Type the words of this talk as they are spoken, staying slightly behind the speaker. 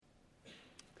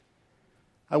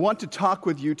I want to talk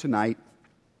with you tonight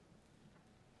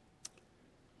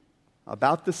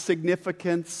about the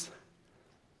significance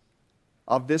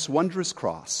of this wondrous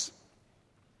cross,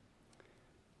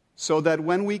 so that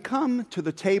when we come to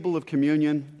the table of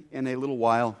communion in a little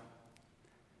while,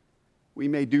 we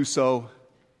may do so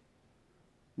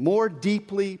more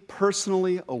deeply,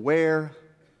 personally aware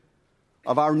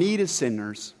of our need as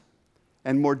sinners,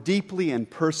 and more deeply and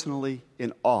personally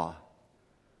in awe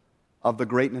of the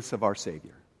greatness of our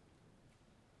Savior.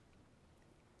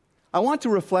 I want to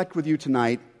reflect with you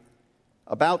tonight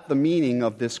about the meaning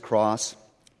of this cross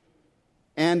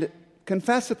and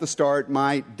confess at the start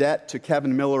my debt to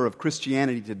Kevin Miller of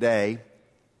Christianity Today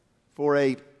for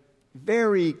a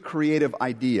very creative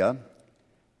idea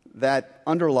that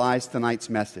underlies tonight's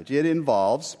message. It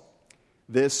involves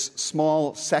this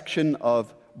small section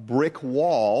of brick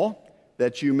wall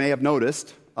that you may have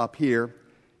noticed up here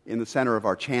in the center of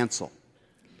our chancel.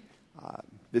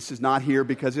 This is not here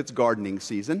because it's gardening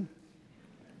season.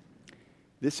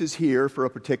 This is here for a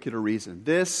particular reason.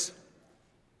 This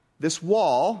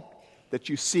wall that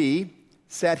you see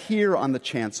set here on the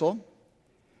chancel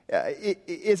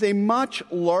is a much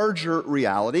larger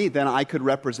reality than I could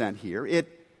represent here.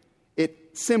 It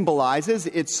symbolizes,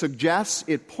 it suggests,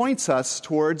 it points us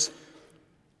towards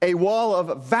a wall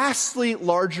of vastly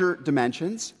larger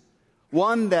dimensions,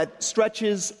 one that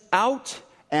stretches out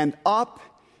and up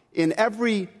in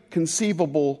every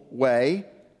conceivable way.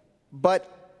 But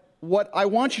what I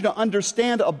want you to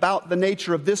understand about the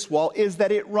nature of this wall is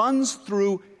that it runs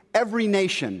through every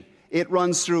nation. It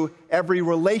runs through every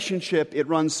relationship. It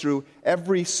runs through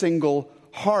every single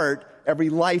heart, every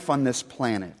life on this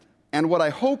planet. And what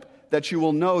I hope that you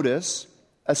will notice,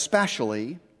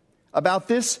 especially about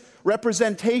this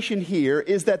representation here,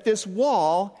 is that this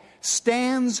wall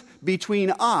stands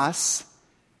between us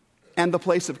and the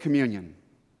place of communion.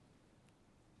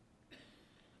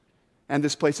 And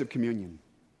this place of communion.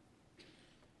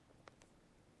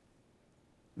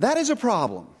 That is a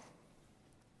problem,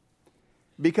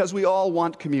 because we all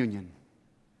want communion.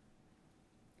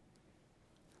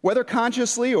 Whether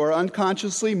consciously or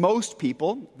unconsciously, most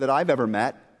people that I've ever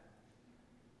met,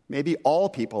 maybe all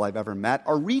people I've ever met,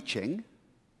 are reaching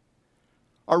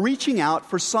out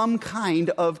for some kind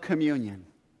of communion.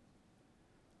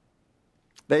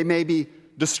 They may be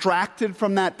distracted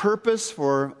from that purpose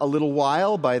for a little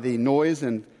while by the noise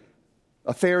and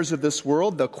affairs of this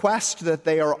world. The quest that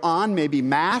they are on may be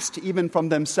masked even from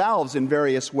themselves in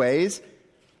various ways.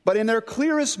 But in their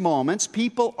clearest moments,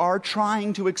 people are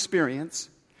trying to experience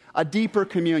a deeper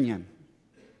communion.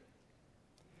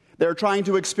 They're trying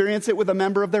to experience it with a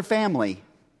member of their family.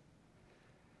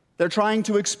 They're trying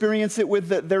to experience it with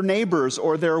their neighbors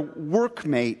or their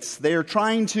workmates. They are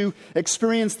trying to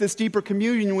experience this deeper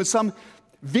communion with some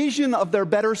vision of their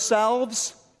better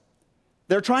selves.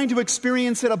 They're trying to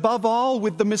experience it above all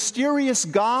with the mysterious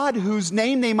God whose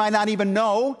name they might not even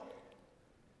know.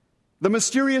 The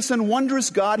mysterious and wondrous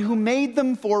God who made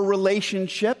them for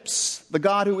relationships. The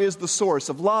God who is the source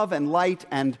of love and light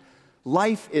and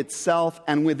life itself,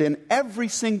 and within every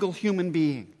single human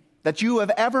being that you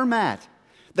have ever met,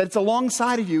 that's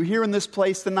alongside of you here in this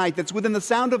place tonight, that's within the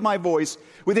sound of my voice,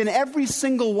 within every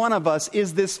single one of us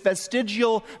is this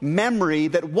vestigial memory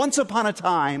that once upon a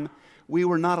time we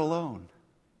were not alone.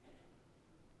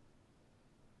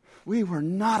 We were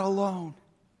not alone.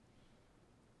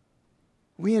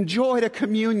 We enjoyed a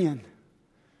communion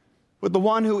with the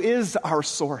one who is our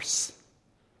source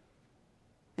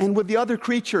and with the other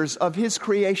creatures of his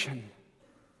creation.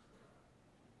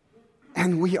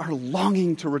 And we are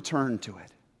longing to return to it.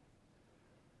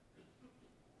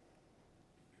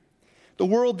 The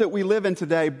world that we live in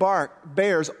today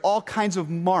bears all kinds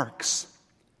of marks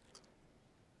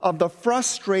of the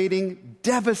frustrating,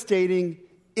 devastating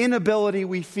inability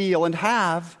we feel and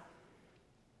have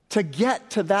to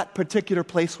get to that particular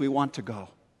place we want to go.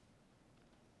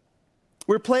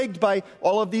 We're plagued by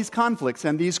all of these conflicts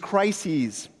and these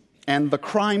crises and the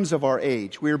crimes of our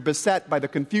age. We're beset by the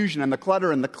confusion and the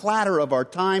clutter and the clatter of our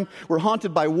time. We're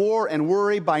haunted by war and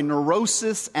worry, by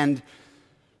neurosis and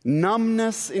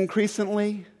numbness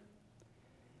increasingly.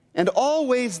 And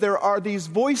always there are these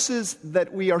voices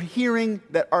that we are hearing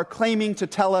that are claiming to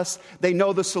tell us they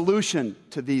know the solution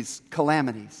to these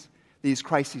calamities, these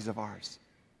crises of ours.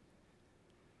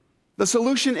 The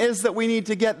solution is that we need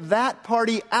to get that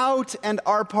party out and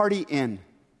our party in.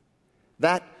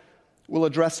 That will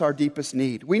address our deepest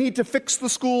need. We need to fix the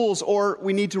schools, or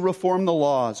we need to reform the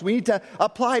laws. We need to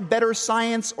apply better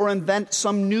science or invent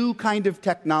some new kind of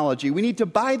technology. We need to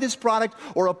buy this product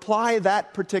or apply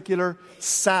that particular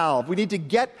salve. We need to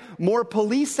get more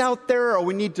police out there, or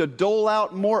we need to dole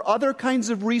out more other kinds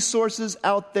of resources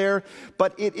out there.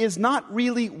 But it is not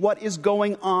really what is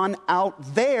going on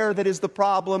out there that is the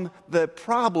problem. The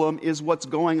problem is what's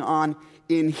going on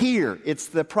in here. It's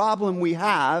the problem we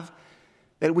have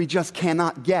that we just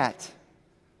cannot get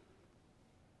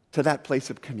to that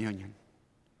place of communion.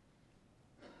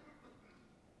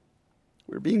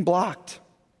 We're being blocked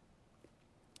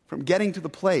from getting to the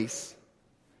place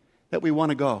that we want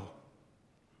to go.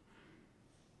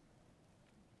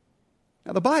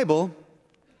 Now, the Bible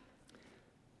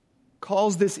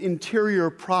calls this interior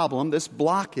problem, this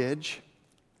blockage,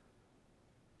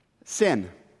 sin.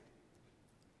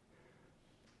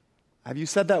 Have you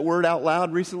said that word out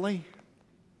loud recently?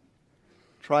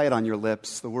 Try it on your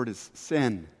lips. The word is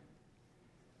sin.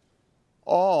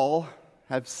 All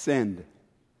have sinned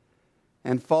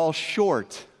and fall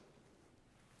short,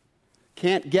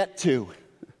 can't get to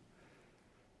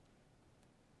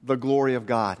the glory of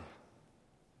God.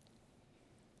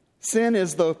 Sin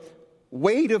is the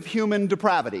weight of human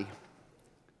depravity.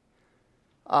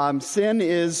 Sin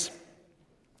is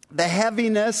the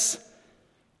heaviness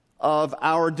of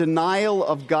our denial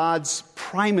of God's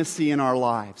primacy in our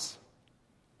lives.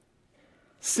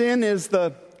 Sin is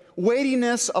the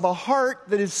weightiness of a heart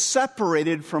that is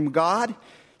separated from God.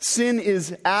 Sin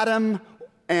is Adam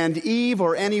and Eve,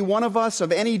 or any one of us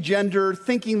of any gender,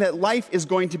 thinking that life is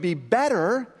going to be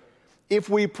better if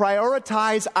we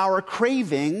prioritize our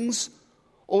cravings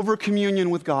over communion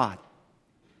with God.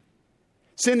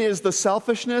 Sin is the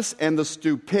selfishness and the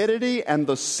stupidity and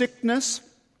the sickness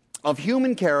of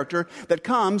human character that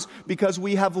comes because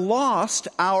we have lost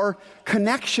our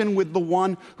connection with the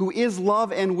one who is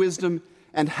love and wisdom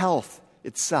and health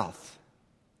itself.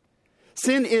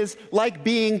 Sin is like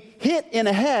being hit in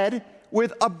the head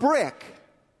with a brick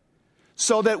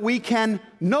so that we can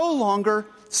no longer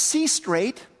see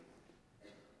straight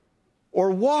or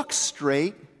walk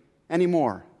straight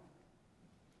anymore.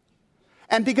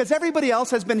 And because everybody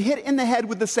else has been hit in the head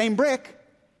with the same brick,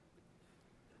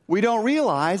 we don't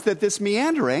realize that this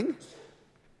meandering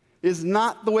is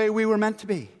not the way we were meant to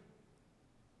be.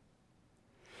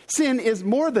 Sin is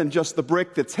more than just the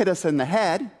brick that's hit us in the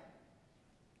head.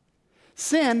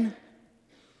 Sin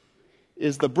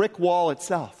is the brick wall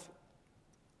itself.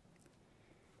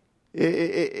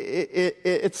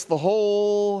 It's the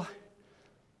whole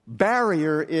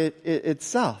barrier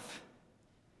itself.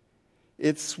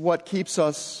 It's what keeps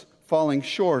us falling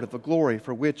short of the glory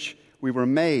for which we were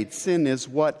made. Sin is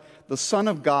what the Son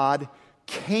of God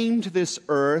came to this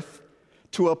earth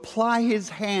to apply his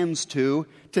hands to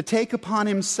take upon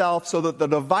himself so that the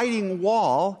dividing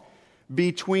wall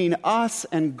between us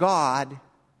and God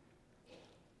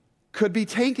could be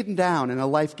taken down and a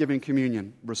life-giving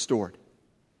communion restored.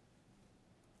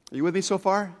 Are you with me so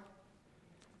far?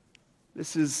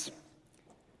 This is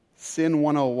Sin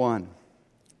 101.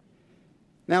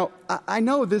 Now, I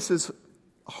know this is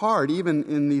hard, even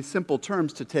in these simple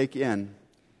terms, to take in.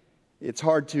 It's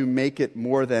hard to make it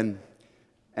more than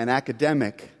an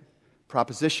academic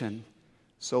proposition.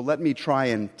 So let me try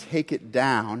and take it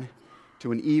down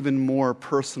to an even more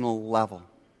personal level.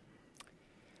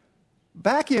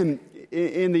 Back in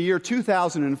the year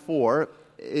 2004,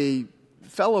 a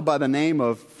fellow by the name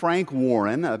of Frank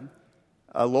Warren,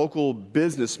 a local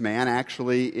businessman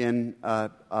actually in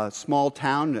a small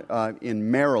town in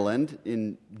Maryland,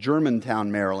 in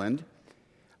Germantown, Maryland,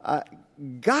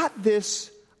 got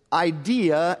this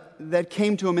idea that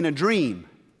came to him in a dream.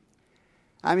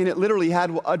 I mean, it literally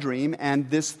had a dream, and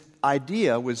this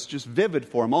idea was just vivid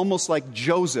for him, almost like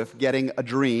Joseph getting a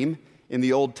dream in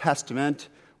the Old Testament,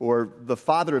 or the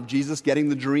father of Jesus getting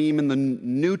the dream in the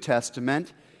New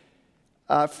Testament.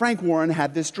 Frank Warren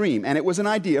had this dream, and it was an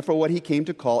idea for what he came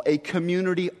to call a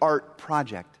community art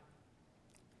project.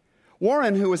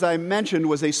 Warren, who, as I mentioned,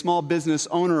 was a small business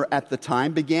owner at the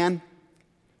time, began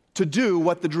to do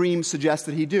what the dream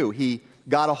suggested he do. He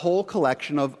got a whole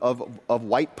collection of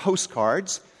white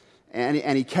postcards,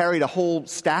 and he carried a whole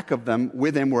stack of them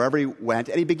with him wherever he went,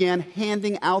 and he began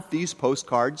handing out these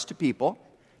postcards to people,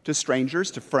 to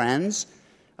strangers, to friends,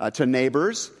 to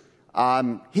neighbors.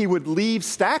 He would leave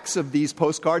stacks of these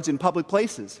postcards in public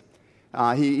places.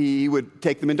 He would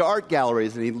take them into art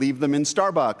galleries, and he'd leave them in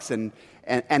Starbucks,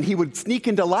 and he would sneak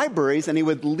into libraries, and he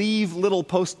would leave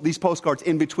these postcards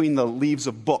in between the leaves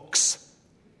of books.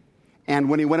 And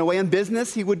when he went away on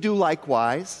business, he would do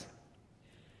likewise.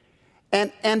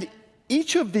 And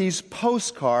each of these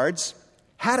postcards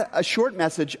had a short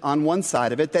message on one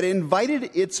side of it that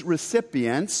invited its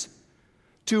recipients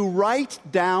to write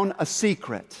down a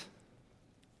secret.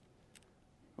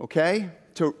 Okay?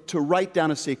 To write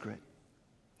down a secret.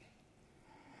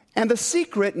 And the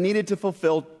secret needed to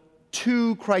fulfill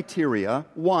two criteria.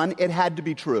 One, it had to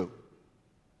be true.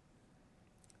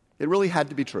 It really had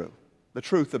to be true. The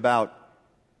truth about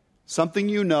something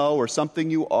you know or something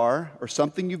you are or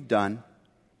something you've done.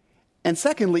 And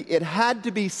secondly, it had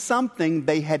to be something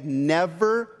they had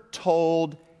never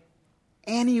told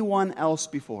anyone else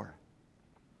before.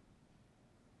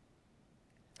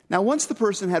 Now, once the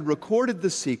person had recorded the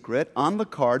secret on the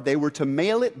card, they were to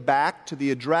mail it back to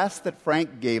the address that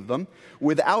Frank gave them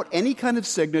without any kind of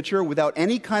signature, without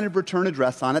any kind of return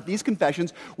address on it. These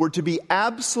confessions were to be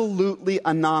absolutely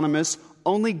anonymous.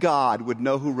 Only God would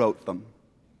know who wrote them.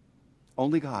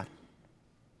 Only God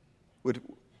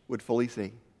would fully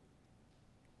see.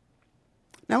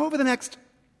 Now, over the next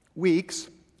weeks,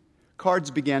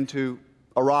 cards began to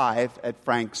arrive at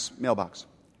Frank's mailbox.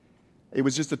 It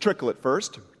was just a trickle at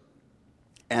first,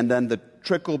 and then the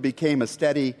trickle became a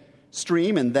steady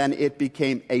stream, and then it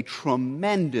became a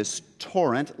tremendous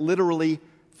torrent. Literally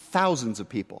thousands of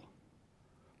people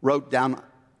wrote down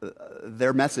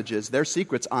their messages, their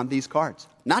secrets on these cards.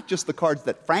 Not just the cards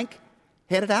that Frank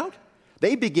handed out.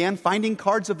 They began finding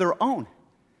cards of their own,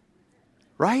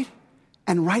 right?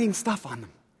 And writing stuff on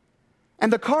them.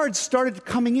 And the cards started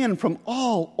coming in from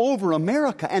all over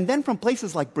America, and then from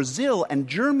places like Brazil and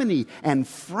Germany and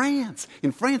France.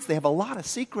 In France, they have a lot of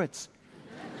secrets.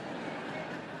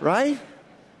 Right?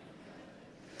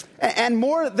 And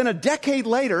more than a decade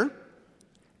later,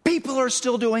 people are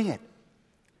still doing it.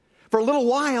 For a little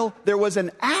while, there was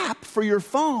an app for your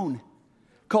phone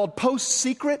called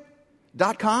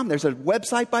PostSecret.com. There's a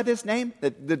website by this name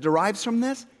that derives from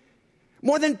this.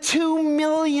 More than 2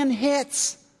 million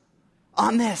hits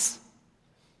on this.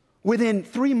 Within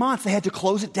 3 months, they had to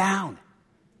close it down.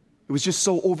 It was just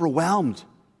so overwhelmed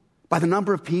by the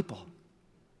number of people.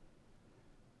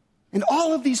 And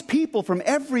all of these people from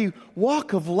every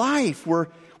walk of life were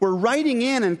writing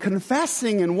in and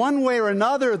confessing in one way or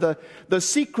another the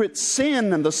secret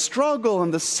sin and the struggle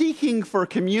and the seeking for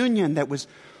communion that was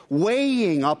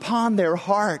weighing upon their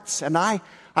hearts. And I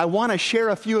want to share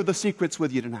a few of the secrets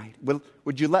with you tonight.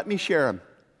 Would you let me share them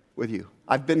with you?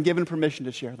 I've been given permission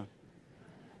to share them.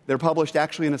 They're published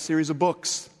actually in a series of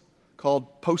books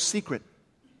called Post Secret.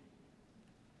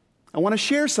 I want to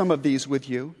share some of these with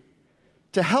you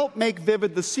to help make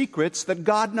vivid the secrets that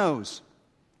God knows,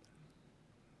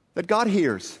 that God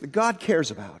hears, that God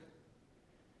cares about.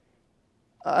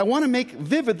 I want to make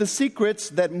vivid the secrets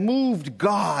that moved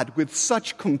God with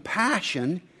such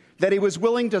compassion that he was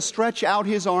willing to stretch out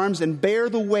his arms and bear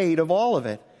the weight of all of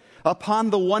it upon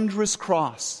the wondrous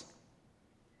cross.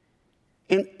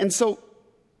 And so,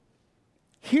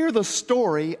 hear the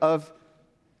story of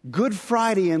Good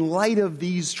Friday in light of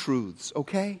these truths,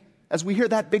 okay? As we hear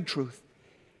that big truth,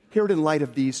 hear it in light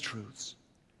of these truths.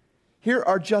 Here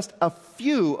are just a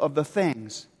few of the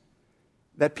things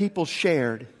that people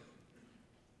shared.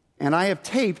 And I have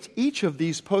taped each of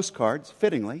these postcards,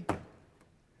 fittingly,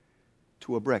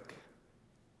 to a brick.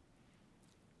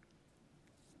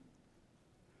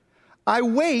 I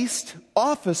waste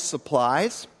office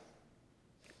supplies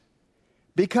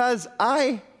because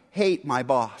I hate my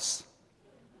boss.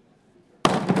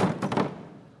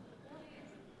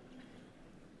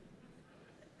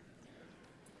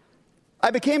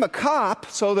 I became a cop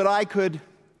so that I could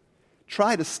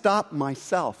try to stop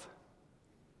myself.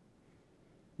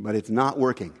 But it's not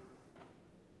working.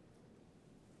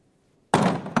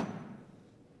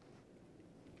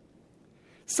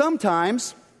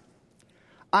 Sometimes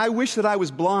I wish that I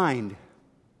was blind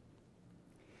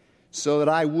so that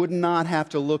I would not have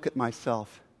to look at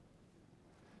myself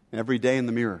every day in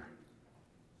the mirror.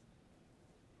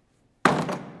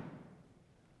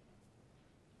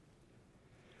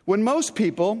 When most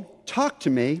people talk to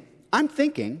me, I'm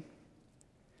thinking,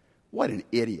 what an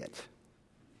idiot.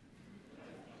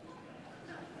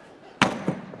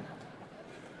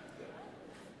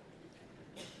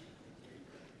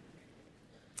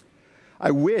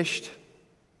 I wished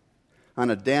on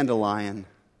a dandelion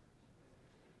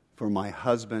for my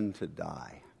husband to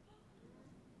die.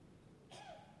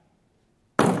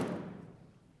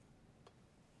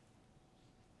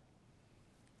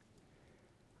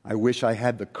 I wish I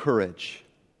had the courage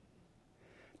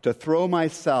to throw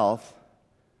myself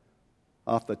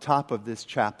off the top of this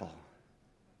chapel.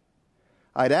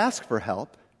 I'd ask for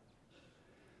help,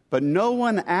 but no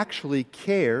one actually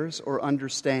cares or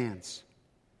understands.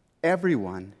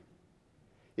 Everyone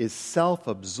is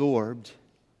self-absorbed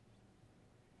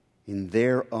in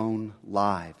their own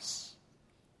lives.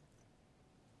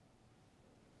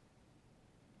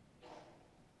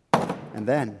 And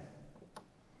then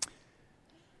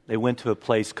they went to a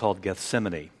place called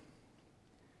Gethsemane.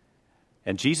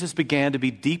 And Jesus began to be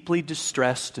deeply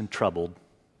distressed and troubled.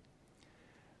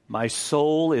 "My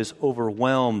soul is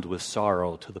overwhelmed with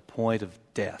sorrow to the point of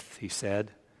death," he said.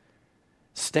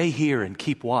 "Stay here and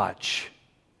keep watch."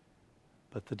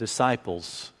 But the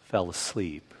disciples fell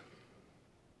asleep.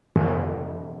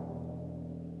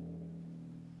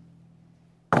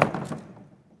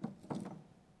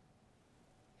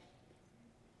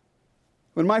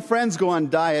 When my friends go on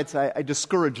diets, I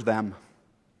discourage them.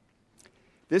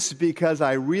 This is because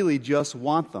I really just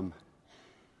want them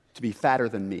to be fatter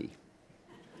than me.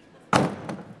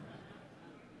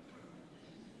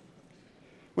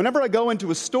 Whenever I go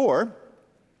into a store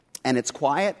and it's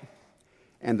quiet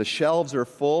and the shelves are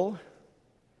full,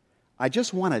 I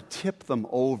just want to tip them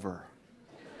over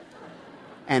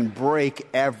and break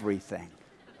everything.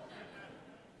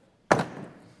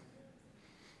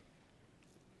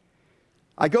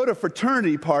 I go to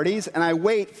fraternity parties and I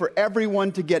wait for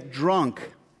everyone to get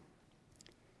drunk.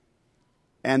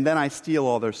 And then I steal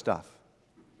all their stuff.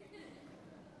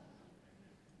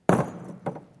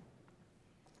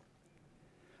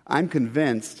 I'm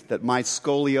convinced that my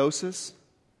scoliosis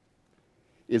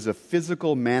is a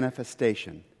physical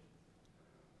manifestation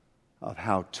of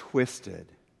how twisted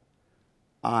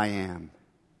I am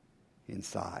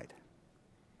inside.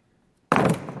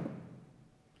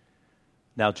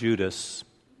 Now Judas,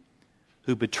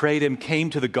 who betrayed him, came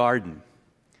to the garden,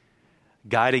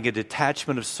 guiding a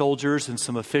detachment of soldiers and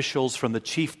some officials from the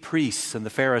chief priests and the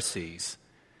Pharisees.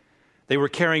 They were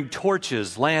carrying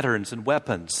torches, lanterns, and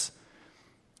weapons.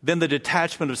 Then the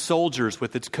detachment of soldiers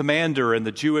with its commander and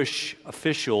the Jewish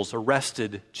officials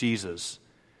arrested Jesus.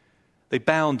 They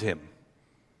bound him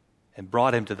and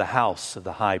brought him to the house of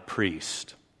the high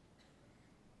priest.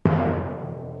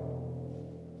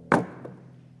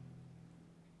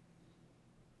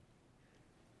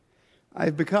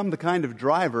 I've become the kind of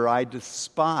driver I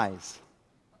despise.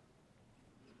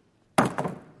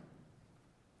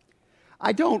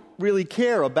 I don't really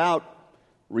care about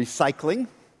recycling,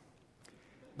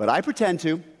 but I pretend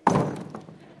to.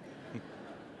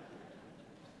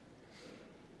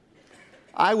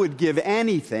 I would give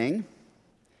anything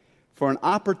for an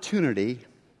opportunity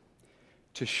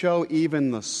to show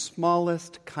even the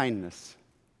smallest kindness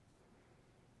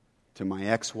to my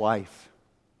ex-wife,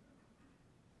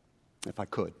 if I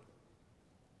could.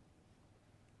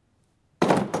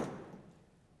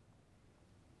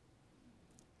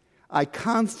 I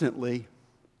constantly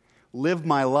live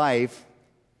my life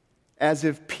as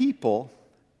if people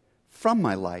from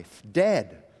my life,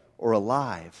 dead or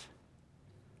alive,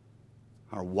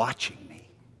 are watching me.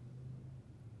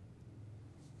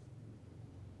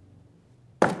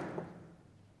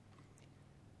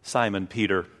 Simon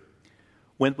Peter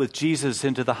went with Jesus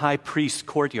into the high priest's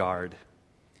courtyard,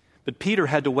 but Peter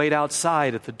had to wait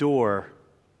outside at the door.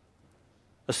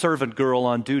 A servant girl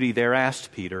on duty there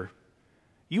asked Peter,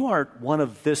 "You aren't one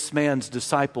of this man's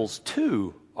disciples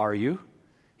too, are you?"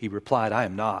 He replied, "I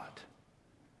am not."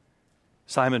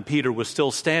 Simon Peter was still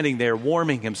standing there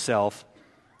warming himself,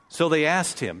 so they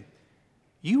asked him,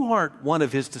 "You aren't one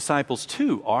of his disciples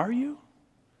too, are you?"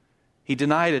 He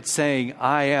denied it, saying,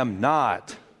 "I am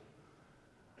not."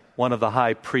 One of the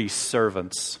high priest's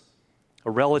servants, a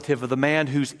relative of the man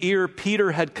whose ear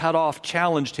Peter had cut off,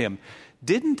 challenged him,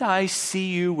 "Didn't I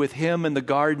see you with him in the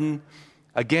garden?"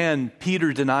 Again,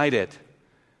 Peter denied it.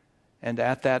 And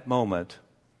at that moment,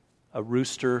 a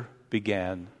rooster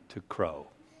began to crow.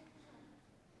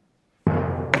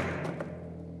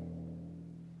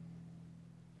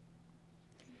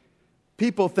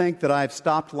 People think that I've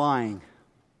stopped lying,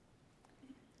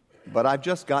 but I've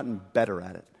just gotten better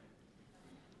at it.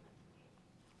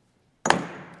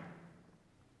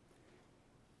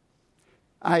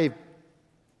 I've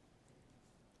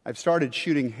started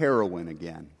shooting heroin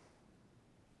again.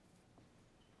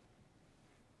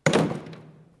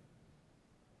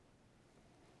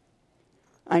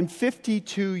 I'm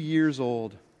 52 years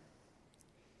old,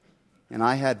 and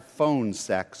I had phone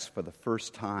sex for the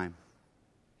first time,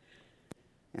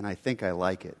 and I think I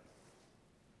like it.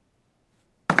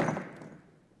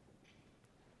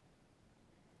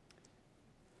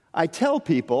 I tell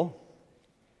people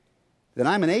that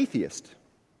I'm an atheist,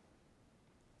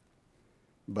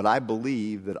 but I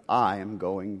believe that I am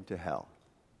going to hell.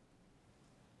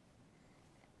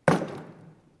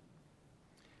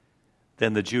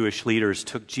 Then the Jewish leaders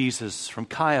took Jesus from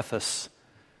Caiaphas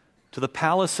to the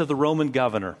palace of the Roman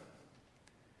governor.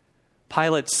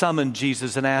 Pilate summoned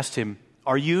Jesus and asked him,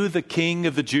 "Are you the king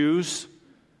of the Jews?"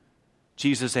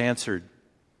 Jesus answered,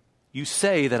 "You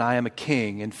say that I am a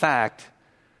king. In fact,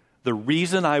 the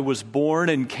reason I was born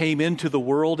and came into the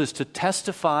world is to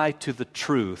testify to the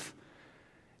truth.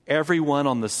 Everyone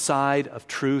on the side of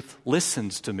truth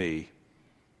listens to me."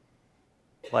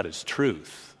 "What is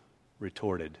truth?"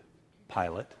 retorted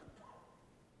Pilate.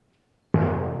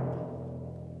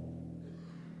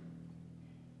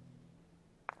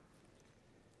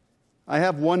 I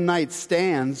have one-night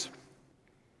stands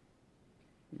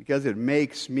because it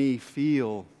makes me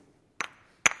feel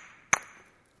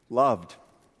loved.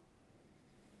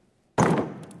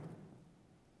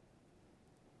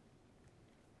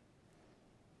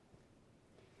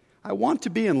 I want to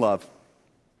be in love,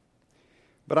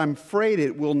 but I'm afraid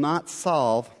it will not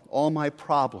solve all my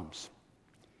problems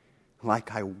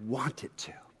like I want it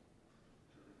to.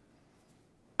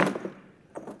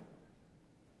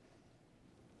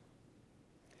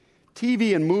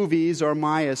 TV and movies are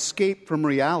my escape from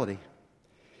reality.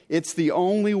 It's the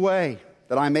only way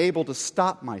that I'm able to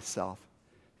stop myself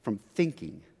from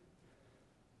thinking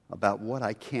about what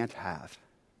I can't have.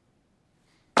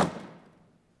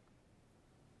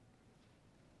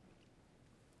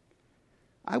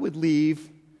 I would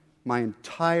leave my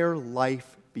entire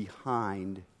life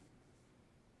behind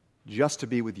just to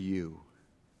be with you.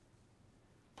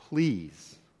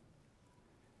 Please,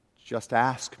 just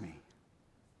ask me.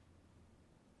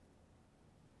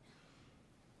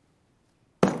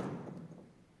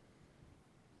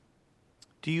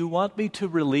 "Do you want me to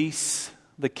release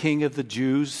the king of the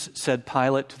Jews?" said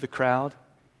Pilate to the crowd.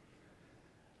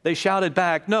 They shouted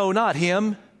back, "No, not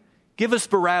him. Give us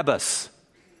Barabbas."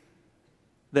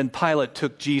 Then Pilate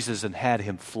took Jesus and had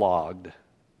him flogged.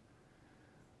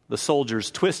 The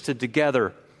soldiers twisted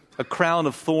together a crown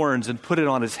of thorns and put it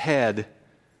on his head.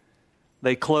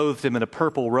 They clothed him in a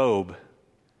purple robe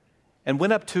and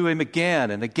went up to him again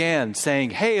and again,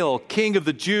 saying, "Hail, King of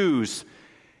the Jews!"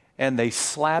 And they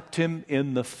slapped him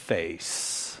in the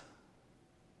face.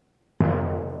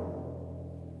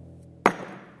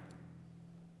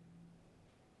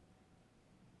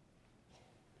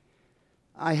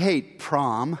 I hate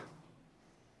prom.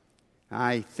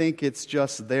 I think it's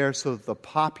just there so that the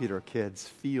popular kids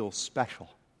feel special.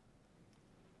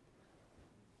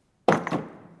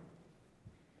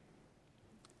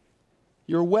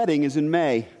 Your wedding is in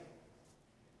May,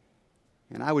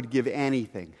 and I would give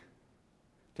anything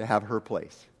to have her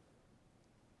place.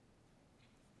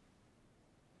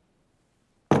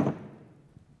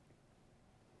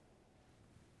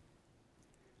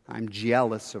 I'm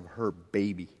jealous of her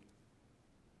baby.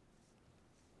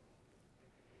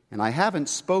 And I haven't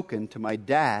spoken to my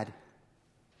dad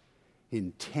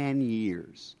in 10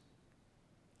 years.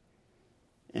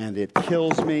 And it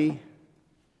kills me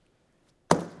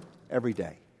every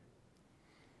day.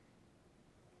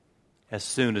 As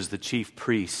soon as the chief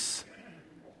priests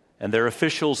and their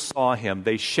officials saw him,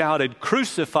 they shouted,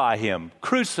 "Crucify him!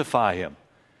 Crucify him!"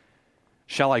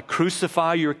 "Shall I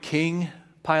crucify your king?"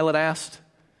 Pilate asked.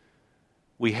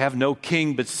 "We have no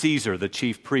king but Caesar," the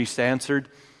chief priest answered.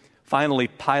 Finally,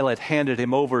 Pilate handed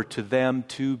him over to them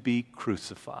to be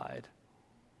crucified.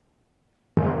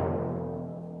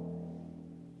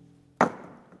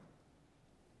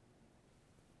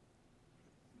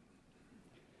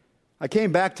 I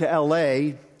came back to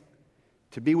L.A.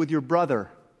 to be with your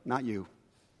brother, not you.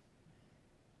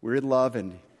 We're in love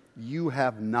and you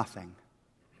have nothing.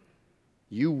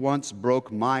 You once broke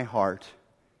my heart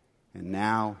and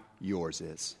now yours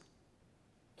is.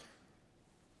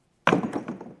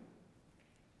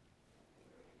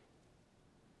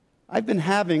 I've been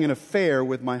having an affair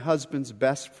with my husband's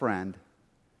best friend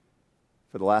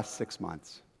for the last 6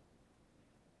 months.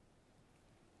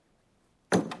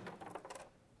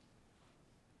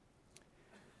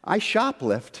 I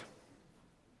shoplift.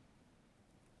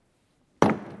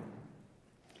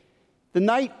 The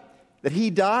night that he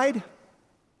died,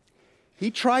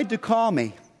 he tried to call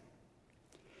me.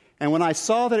 And when I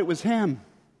saw that it was him,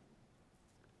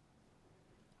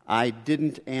 I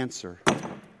didn't answer.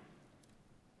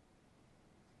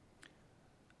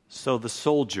 So the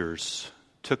soldiers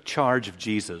took charge of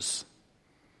Jesus,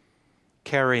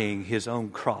 carrying his own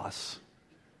cross.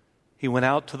 He went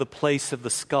out to the place of the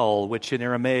skull, which in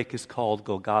Aramaic is called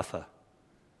Golgotha.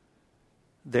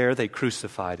 There they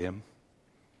crucified him,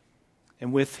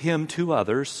 and with him 2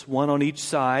 others, one on each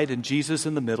side and Jesus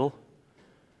in the middle.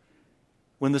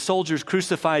 When the soldiers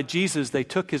crucified Jesus, they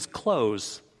took his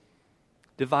clothes,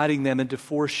 dividing them into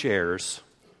 4 shares,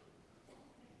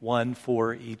 one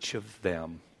for each of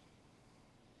them.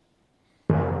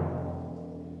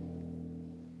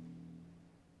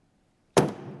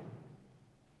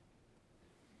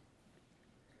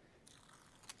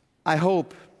 I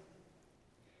hope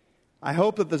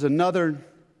that there's another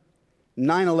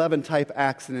 9/11 type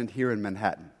accident here in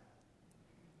Manhattan,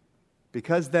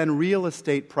 because then real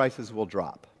estate prices will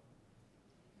drop,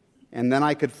 and then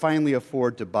I could finally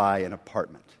afford to buy an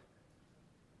apartment.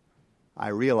 I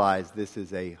realize this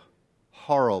is a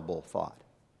horrible thought.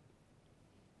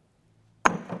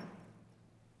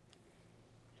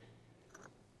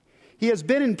 He has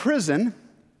been in prison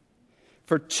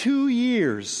for 2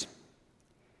 years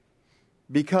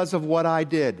because of what I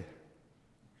did.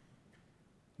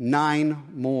 9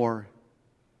 more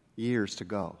years to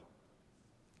go.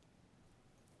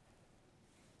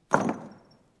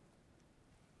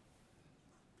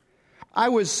 I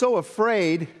was so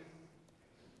afraid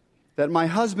that my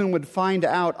husband would find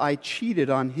out I cheated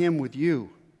on him with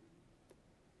you.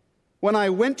 When I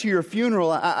went to your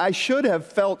funeral, I should have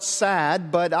felt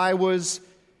sad, but I was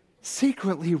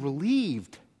secretly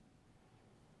relieved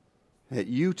that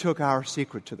you took our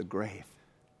secret to the grave.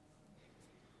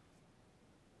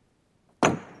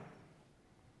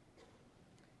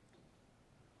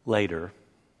 Later,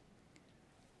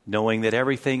 knowing that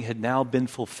everything had now been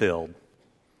fulfilled,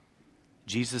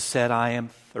 Jesus said, "I am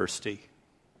thirsty."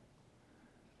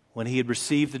 When he had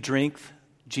received the drink,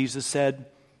 Jesus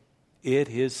said, "It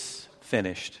is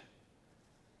finished."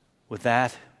 With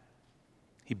that,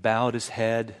 he bowed his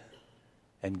head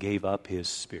and gave up his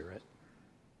spirit.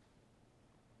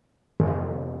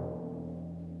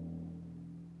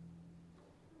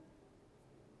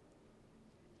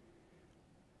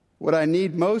 What I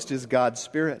need most is God's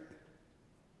Spirit,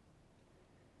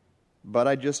 but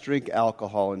I just drink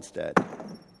alcohol instead.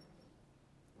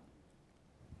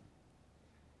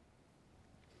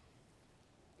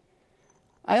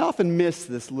 I often miss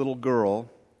this little girl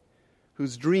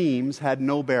whose dreams had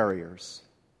no barriers,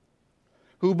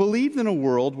 who believed in a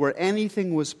world where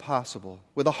anything was possible,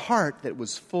 with a heart that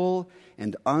was full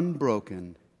and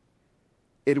unbroken.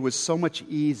 It was so much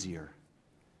easier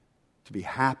to be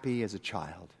happy as a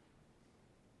child.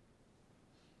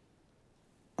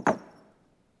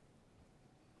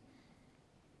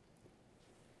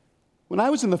 When I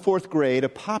was in the 4th grade, a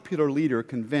popular leader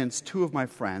convinced 2 of my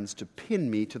friends to pin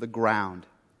me to the ground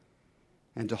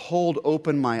and to hold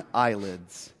open my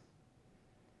eyelids.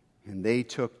 And they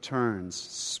took turns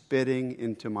spitting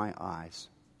into my eyes.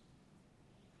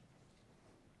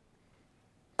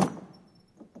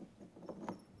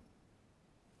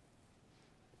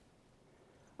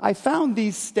 I found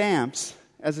these stamps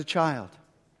as a child,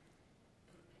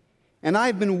 and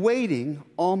I've been waiting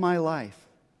all my life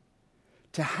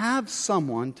to have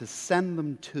someone to send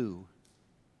them to.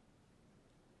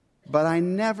 But I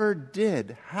never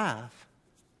did have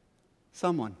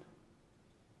someone.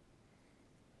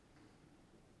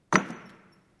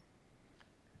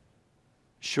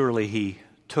 Surely he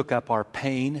took up our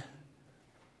pain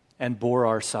and bore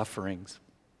our sufferings.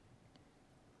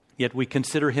 Yet we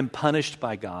consider him punished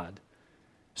by God,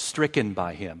 stricken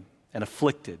by him, and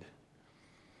afflicted.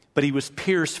 But he was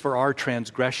pierced for our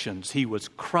transgressions. He was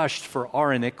crushed for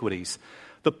our iniquities.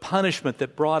 The punishment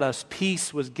that brought us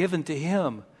peace was given to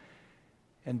him,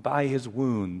 and by his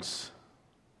wounds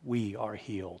we are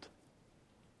healed.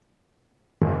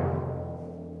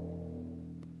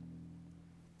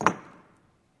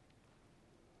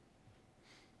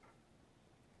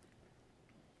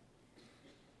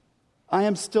 I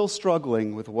am still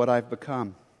struggling with what I've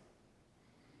become.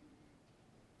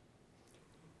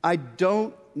 I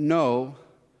don't know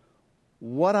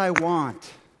what I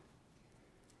want,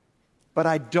 but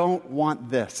I don't want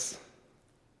this.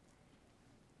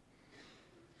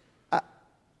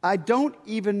 I don't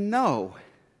even know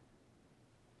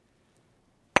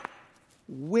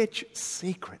which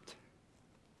secret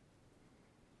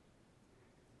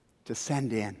to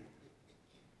send in.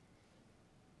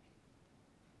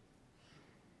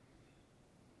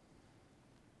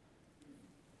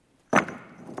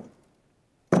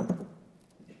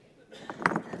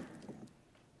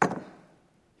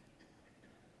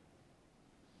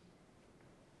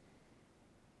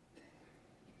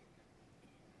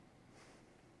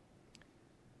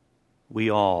 We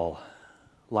all,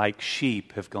 like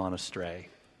sheep, have gone astray.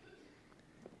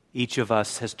 Each of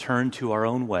us has turned to our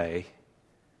own way,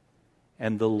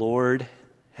 and the Lord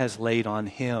has laid on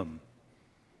him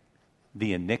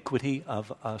the iniquity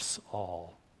of us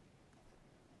all.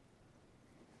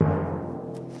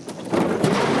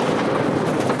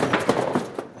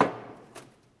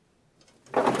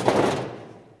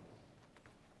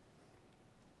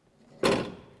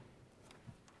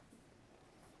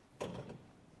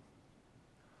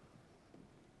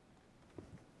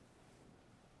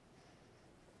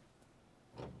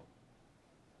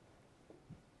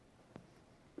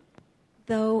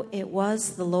 though it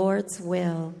was the Lord's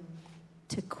will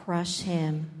to crush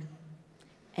him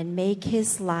and make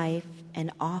his life an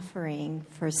offering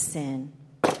for sin.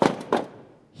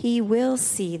 He will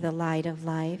see the light of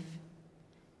life.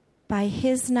 By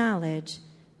his knowledge,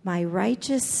 my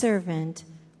righteous servant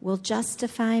will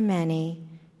justify many,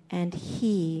 and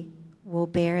he will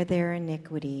bear their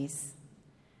iniquities.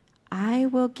 I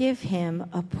will give him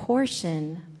a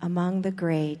portion among the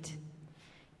great,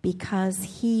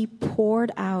 because he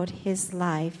poured out his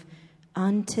life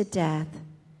unto death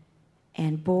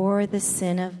and bore the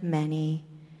sin of many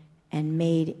and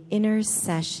made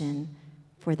intercession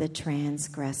for the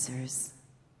transgressors.